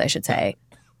masterminds, I should say,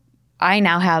 I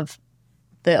now have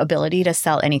the ability to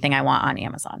sell anything I want on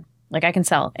Amazon. I can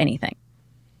sell anything.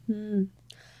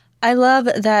 I love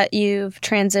that you've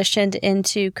transitioned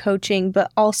into coaching,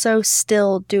 but also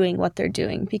still doing what they're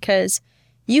doing, because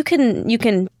you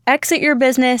can exit your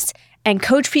business and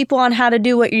coach people on how to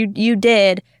do what you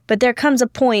did, but there comes a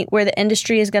point where the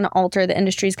industry is going to alter, the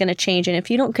industry is going to change. And if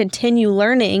you don't continue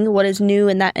learning what is new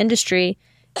in that industry,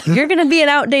 you're going to be an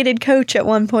outdated coach at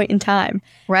one point in time.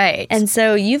 Right. And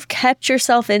so you've kept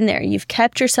yourself in there. You've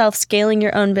kept yourself scaling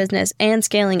your own business and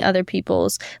scaling other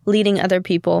people's, leading other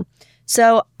people.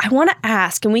 So I want to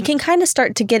ask, and we can kind of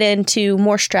start to get into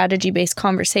more strategy-based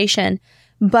conversation,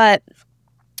 but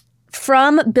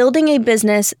from building a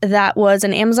business that was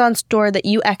an Amazon store that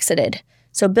you exited,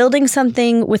 so building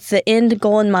something with the end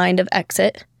goal in mind of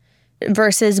exit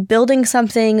versus building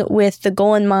something with the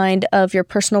goal in mind of your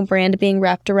personal brand being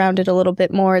wrapped around it a little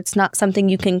bit more. It's not something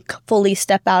you can fully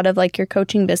step out of like your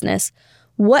coaching business.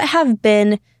 What have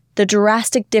been the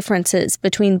drastic differences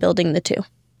between building the two?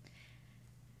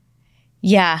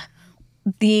 Yeah.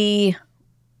 The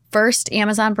first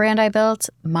Amazon brand I built,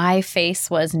 my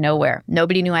face was nowhere.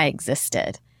 Nobody knew I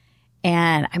existed.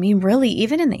 And I mean, really,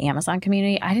 even in the Amazon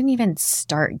community, I didn't even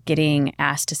start getting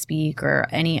asked to speak or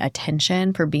any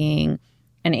attention for being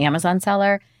an Amazon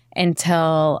seller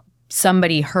until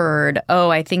somebody heard, oh,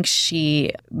 I think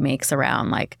she makes around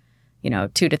like,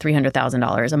 $200,000 to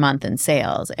 $300,000 a month in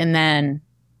sales. And then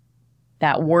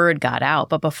that word got out.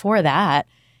 But before that,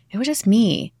 it was just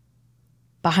me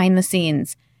behind the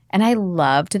scenes. And I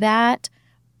loved that,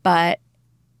 but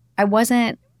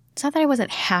it's not that I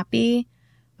wasn't happy,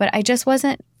 but I just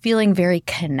wasn't feeling very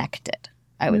connected,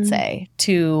 I would say,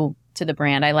 to the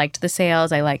brand. I liked the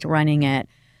sales. I liked running it.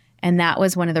 And that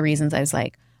was one of the reasons I was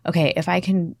like, okay, if I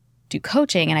can do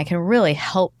coaching and I can really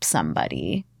help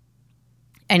somebody,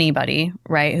 anybody,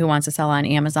 right, who wants to sell on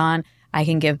Amazon, I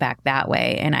can give back that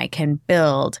way and I can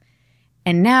build.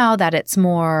 And now that it's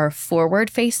more forward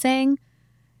facing,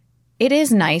 it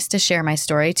is nice to share my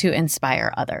story to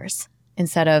inspire others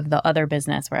instead of the other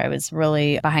business where I was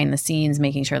really behind the scenes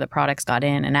making sure the products got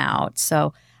in and out.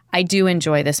 So I do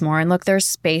enjoy this more. And look, there's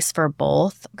space for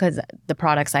both because the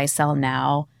products I sell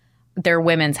now, they're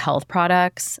women's health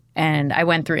products. And I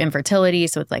went through infertility.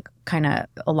 So it's like kind of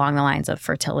along the lines of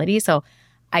fertility. So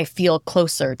I feel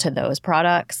closer to those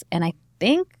products. And I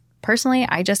think personally,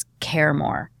 I just care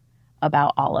more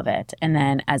about all of it. And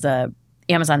then as a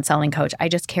Amazon selling coach, I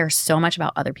just care so much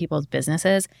about other people's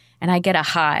businesses. And I get a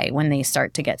high when they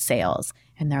start to get sales.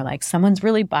 And they're like, someone's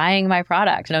really buying my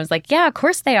product. And I was like, yeah, of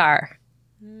course they are.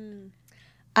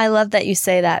 I love that you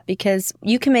say that because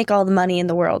you can make all the money in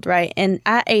the world, right? And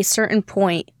at a certain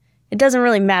point, it doesn't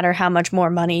really matter how much more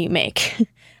money you make.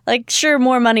 Like, sure,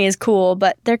 more money is cool,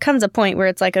 but there comes a point where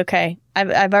it's like, okay,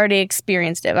 I've already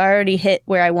experienced it. I already hit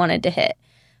where I wanted to hit.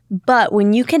 But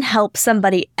when you can help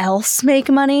somebody else make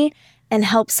money and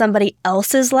help somebody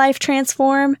else's life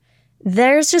transform,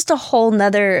 there's just a whole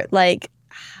nother, like,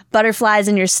 butterflies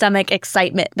in your stomach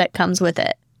excitement that comes with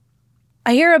it.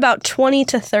 I hear about 20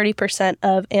 to 30%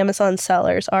 of Amazon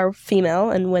sellers are female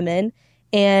and women.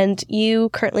 And you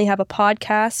currently have a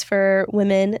podcast for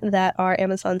women that are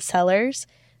Amazon sellers.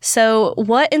 So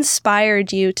what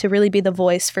inspired you to really be the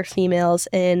voice for females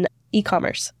in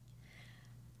e-commerce?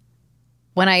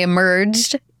 When I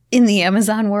emerged in the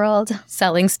Amazon world,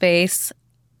 selling space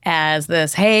as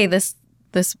this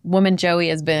woman Joie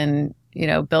has been,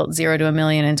 built 0 to $1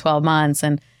 million in 12 months.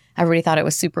 And everybody thought it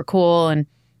was super cool. And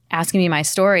asking me my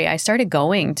story, I started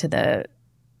going to the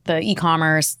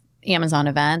e-commerce Amazon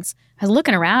events. I was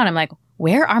looking around. I'm like,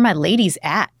 where are my ladies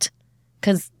at?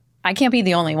 Because I can't be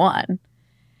the only one.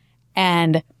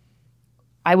 And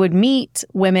I would meet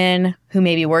women who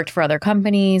maybe worked for other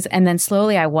companies. And then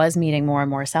slowly I was meeting more and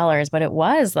more sellers, but it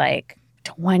was like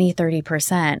 20,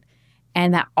 30%.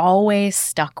 And that always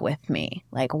stuck with me.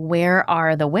 Like, where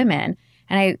are the women?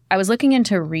 And I was looking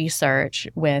into research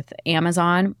with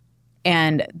Amazon,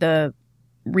 and the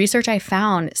research I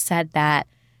found said that,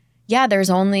 yeah, there's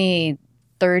only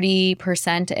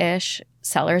 30%-ish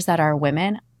sellers that are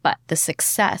women, but the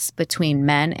success between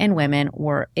men and women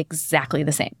were exactly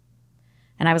the same.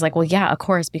 And I was like, well, yeah, of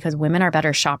course, because women are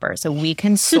better shoppers. So we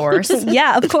can source.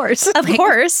 Yeah, of course. Of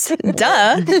course.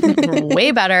 Duh.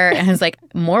 Way better. And it's like,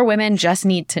 more women just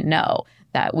need to know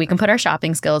that we can put our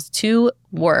shopping skills to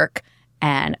work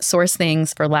and source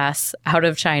things for less out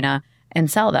of China and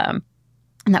sell them.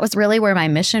 And that was really where my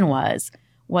mission was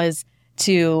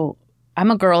to, I'm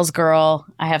a girl's girl.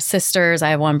 I have sisters. I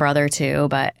have one brother too,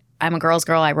 but I'm a girl's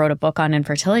girl. I wrote a book on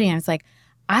infertility. And it's like,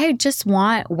 I just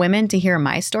want women to hear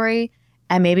my story,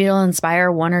 and maybe it'll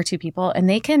inspire 1 or 2 people, and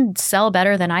they can sell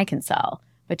better than I can sell.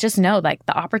 But just know, like,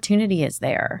 the opportunity is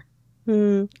there.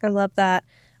 I love that.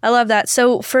 I love that.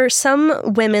 So for some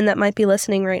women that might be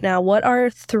listening right now, what are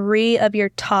 3 of your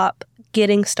top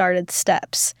getting started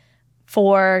steps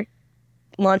for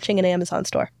launching an Amazon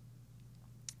store?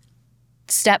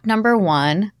 Step number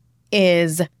 1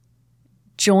 is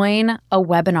join a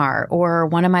webinar or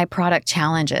one of my product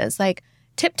challenges. Like,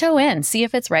 tiptoe in, see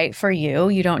if it's right for you.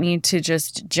 You don't need to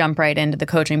just jump right into the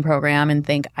coaching program and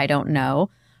think, I don't know.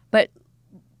 But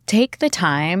take the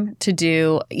time to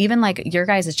do even like your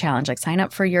guys' challenge, like sign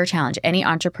up for your challenge, any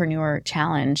entrepreneur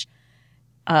challenge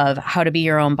of how to be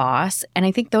your own boss. And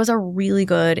I think those are really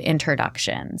good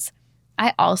introductions.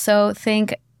 I also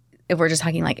think if we're just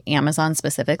talking like Amazon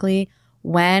specifically,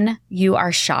 when you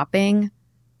are shopping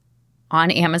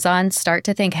on Amazon, start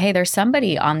to think, hey, there's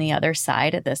somebody on the other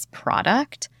side of this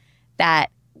product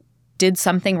that did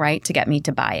something right to get me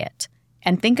to buy it.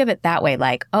 And think of it that way,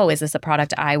 like, oh, is this a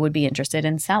product I would be interested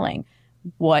in selling?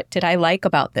 What did I like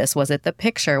about this? Was it the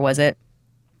picture? Was it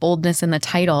boldness in the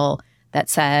title that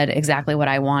said exactly what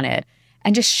I wanted?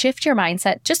 And just shift your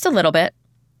mindset just a little bit.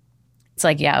 It's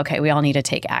like, yeah, okay, we all need to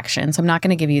take action. So I'm not going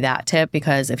to give you that tip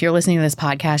because if you're listening to this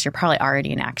podcast, you're probably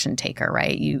already an action taker,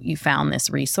 right? You found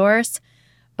this resource.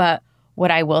 But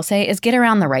what I will say is get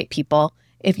around the right people.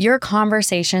 If your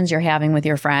conversations you're having with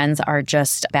your friends are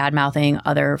just bad-mouthing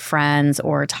other friends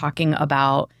or talking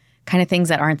about kind of things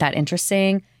that aren't that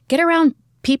interesting, get around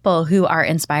people who are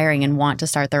inspiring and want to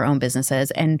start their own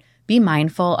businesses, and be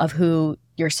mindful of who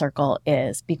your circle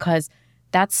is, because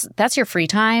that's your free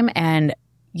time and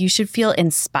you should feel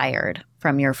inspired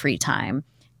from your free time.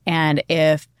 And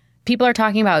if people are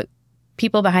talking about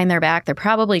people behind their back, they're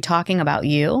probably talking about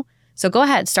you. So go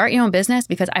ahead, start your own business,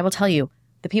 because I will tell you,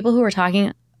 the people who are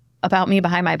talking about me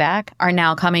behind my back are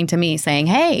now coming to me saying,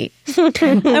 hey,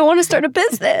 I want to start a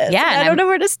business. Yeah, I don't know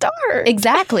where to start.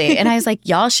 Exactly. And I was like,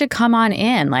 y'all should come on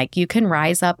in. Like, you can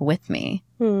rise up with me.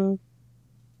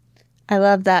 I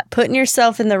love that. Putting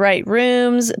yourself in the right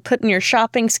rooms, putting your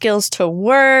shopping skills to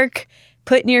work,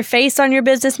 putting your face on your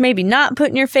business, maybe not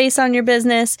putting your face on your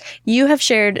business. You have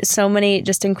shared so many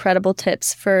just incredible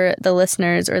tips for the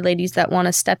listeners or ladies that want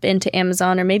to step into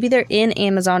Amazon, or maybe they're in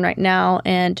Amazon right now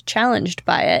and challenged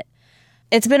by it.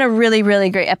 It's been a really, really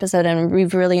great episode, and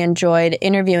we've really enjoyed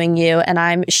interviewing you. And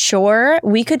I'm sure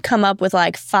we could come up with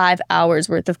like 5 hours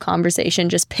worth of conversation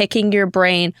just picking your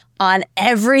brain on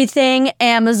everything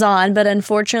Amazon. But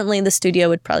unfortunately, the studio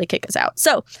would probably kick us out.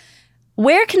 So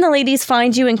where can the ladies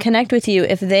find you and connect with you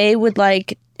if they would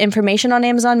like information on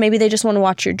Amazon? Maybe they just want to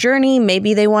watch your journey.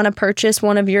 Maybe they want to purchase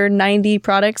one of your 90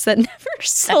 products that never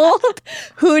sold.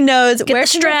 Who knows? Get the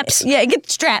straps. Get the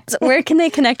straps. Where can they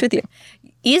connect with you?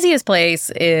 Easiest place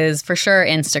is for sure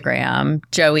Instagram,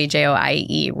 Joie,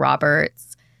 Joie,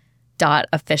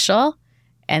 Roberts.official.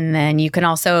 And then you can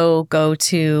also go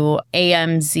to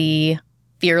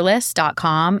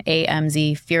amzfearless.com,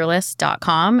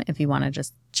 amzfearless.com, if you want to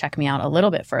just check me out a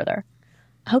little bit further.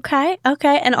 Okay.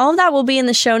 And all of that will be in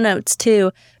the show notes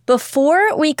too.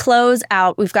 Before we close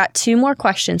out, we've got 2 more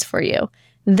questions for you.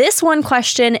 This one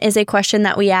question is a question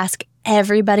that we ask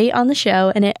everybody on the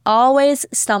show, and it always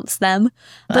stumps them.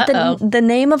 But the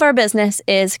name of our business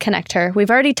is Connector.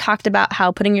 We've already talked about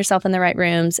how putting yourself in the right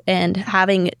rooms and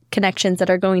having connections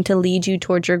that are going to lead you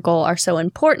towards your goal are so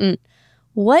important.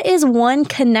 What is one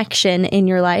connection in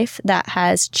your life that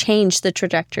has changed the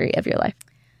trajectory of your life?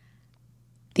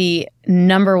 The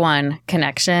number one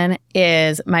connection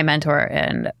is my mentor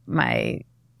and my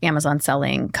Amazon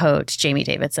selling coach, Jamie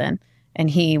Davidson. And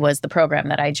he was the program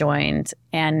that I joined.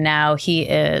 And now he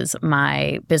is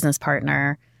my business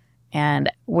partner. And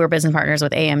we're business partners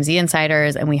with AMZ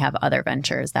Insiders, and we have other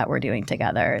ventures that we're doing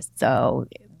together. So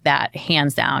that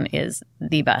hands down is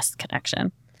the best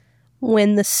connection.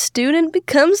 When the student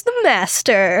becomes the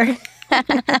master.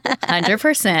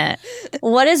 100%.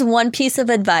 What is one piece of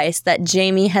advice that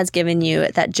Jamie has given you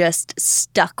that just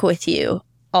stuck with you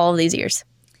all these years?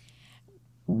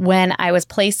 When I was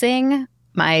placing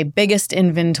my biggest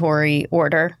inventory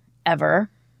order ever,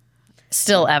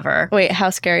 still ever. Wait, how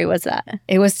scary was that?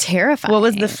 It was terrifying. What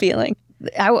was the feeling?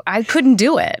 I couldn't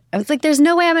do it. I was like, there's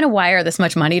no way I'm going to wire this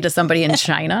much money to somebody in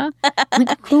China.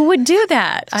 Like, who would do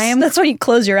that? That's why you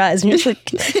close your eyes and you're just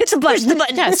like, it's a push the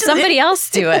button. Yeah, somebody else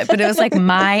do it. But it was like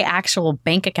my actual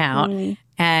bank account.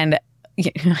 And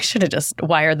I should have just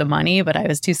wired the money, but I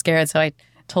was too scared. So I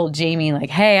told Jamie, like,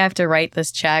 hey, I have to write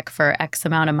this check for X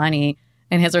amount of money.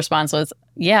 And his response was,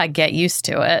 yeah, get used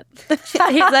to it.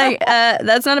 He's like,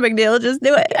 that's not a big deal. Just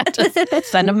do it. Yeah,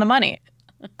 just send him the money.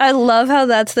 I love how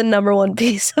that's the number one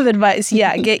piece of advice.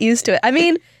 Yeah, get used to it. I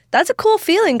mean, that's a cool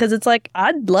feeling because it's like,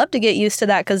 I'd love to get used to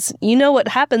that because you know what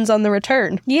happens on the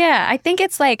return. Yeah, I think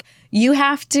it's like you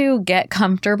have to get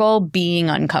comfortable being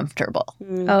uncomfortable.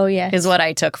 Oh, yeah. Is what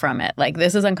I took from it. Like,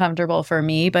 this is uncomfortable for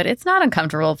me, but it's not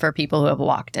uncomfortable for people who have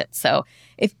walked it. So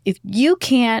if you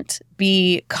can't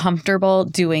be comfortable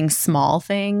doing small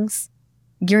things,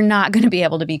 you're not going to be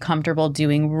able to be comfortable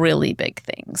doing really big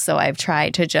things. So I've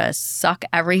tried to just suck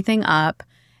everything up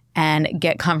and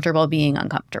get comfortable being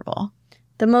uncomfortable.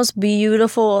 The most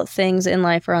beautiful things in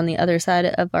life are on the other side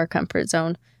of our comfort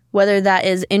zone. Whether that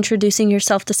is introducing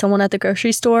yourself to someone at the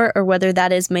grocery store or whether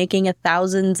that is making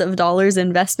thousands of dollars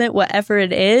investment, whatever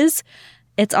it is,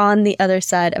 it's on the other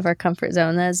side of our comfort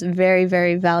zone. That is very,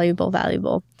 very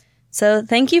valuable. So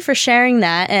thank you for sharing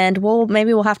that. And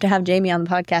maybe we'll have to have Jamie on the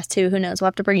podcast too. Who knows? We'll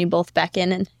have to bring you both back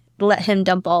in and let him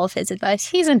dump all of his advice.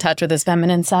 He's in touch with his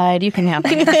feminine side. You can have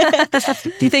him.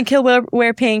 Do you think he'll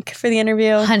wear pink for the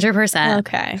interview? 100%.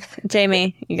 Okay.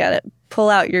 Jamie, you got to pull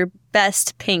out your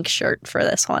best pink shirt for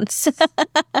this one.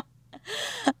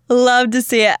 Love to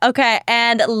see it. Okay.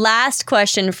 And last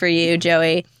question for you,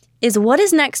 Joie, is what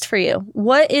is next for you?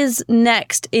 What is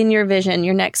next in your vision,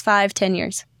 your next 5-10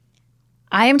 years?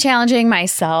 I am challenging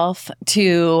myself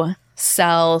to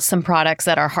sell some products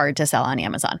that are hard to sell on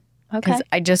Amazon. Okay. Because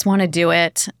I just want to do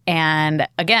it. And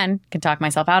again, can talk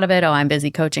myself out of it. Oh, I'm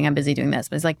busy coaching. I'm busy doing this.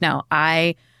 But it's like, no,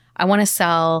 I want to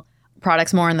sell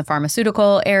products more in the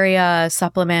pharmaceutical area,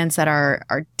 supplements that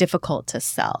are difficult to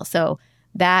sell. So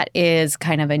that is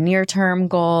kind of a near-term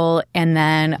goal. And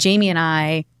then Jamie and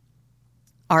I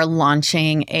are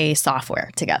launching a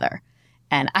software together.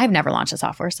 And I've never launched a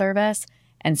software service.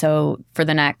 And so for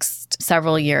the next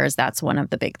several years, that's one of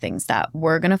the big things that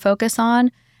we're going to focus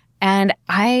on. And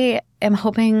I am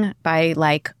hoping by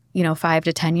 5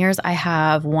 to 10 years, I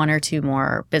have 1 or 2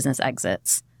 more business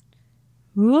exits.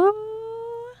 Ooh,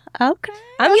 okay.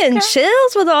 I'm getting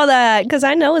chills with all that because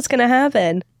I know it's going to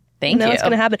happen. Thank you. It's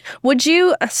going to happen. Would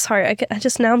you? Sorry,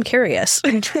 now I'm curious.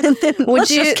 Would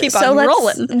Let's you just keep on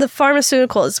rolling? The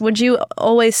pharmaceuticals. Would you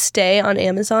always stay on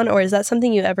Amazon, or is that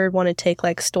something you ever want to take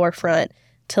Storefront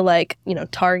to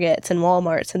Targets and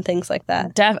Walmarts and things like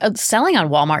that? Selling on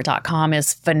Walmart.com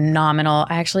is phenomenal.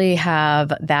 I actually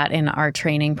have that in our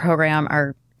training program,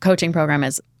 our coaching program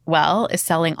as well, is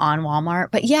selling on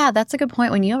Walmart. But yeah, that's a good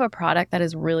point. When you have a product that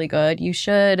is really good, you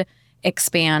should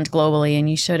expand globally and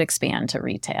you should expand to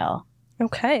retail.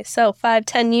 Okay. So 5,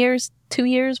 10 years, 2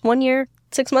 years, 1 year,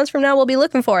 6 months from now, we'll be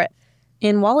looking for it.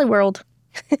 In Wally World.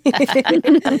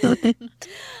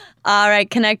 All right,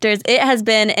 connectors, it has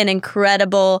been an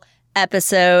incredible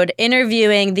episode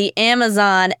interviewing the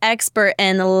Amazon expert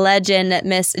and legend,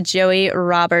 Miss Joie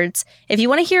Roberts. If you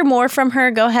want to hear more from her,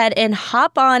 go ahead and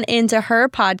hop on into her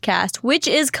podcast, which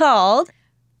is called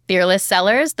Fearless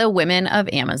Sellers, the Women of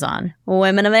Amazon.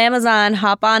 Women of Amazon.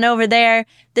 Hop on over there.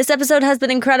 This episode has been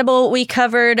incredible. We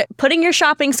covered putting your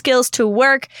shopping skills to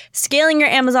work, scaling your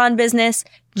Amazon business,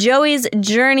 Joie's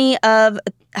journey of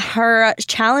her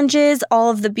challenges, all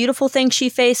of the beautiful things she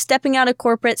faced, stepping out of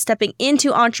corporate, stepping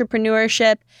into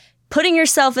entrepreneurship, putting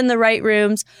yourself in the right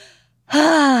rooms.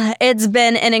 It's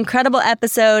been an incredible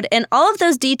episode, and all of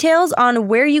those details on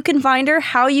where you can find her,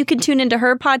 how you can tune into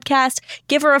her podcast,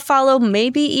 give her a follow,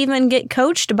 maybe even get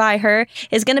coached by her,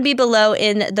 is going to be below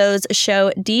in those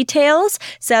show details.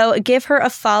 So give her a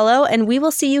follow, and we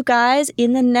will see you guys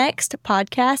in the next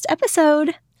podcast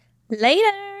episode.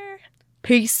 Later.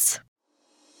 Peace.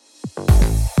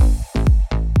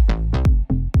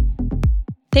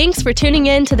 Thanks for tuning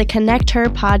in to the Connect Her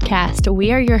podcast.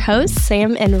 We are your hosts,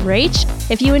 Sam and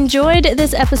Rach. If you enjoyed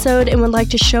this episode and would like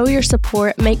to show your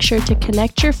support, make sure to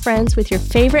connect your friends with your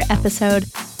favorite episode,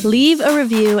 leave a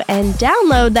review, and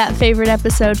download that favorite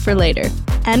episode for later.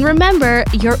 And remember,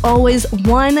 you're always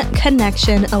one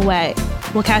connection away.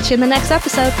 We'll catch you in the next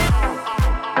episode.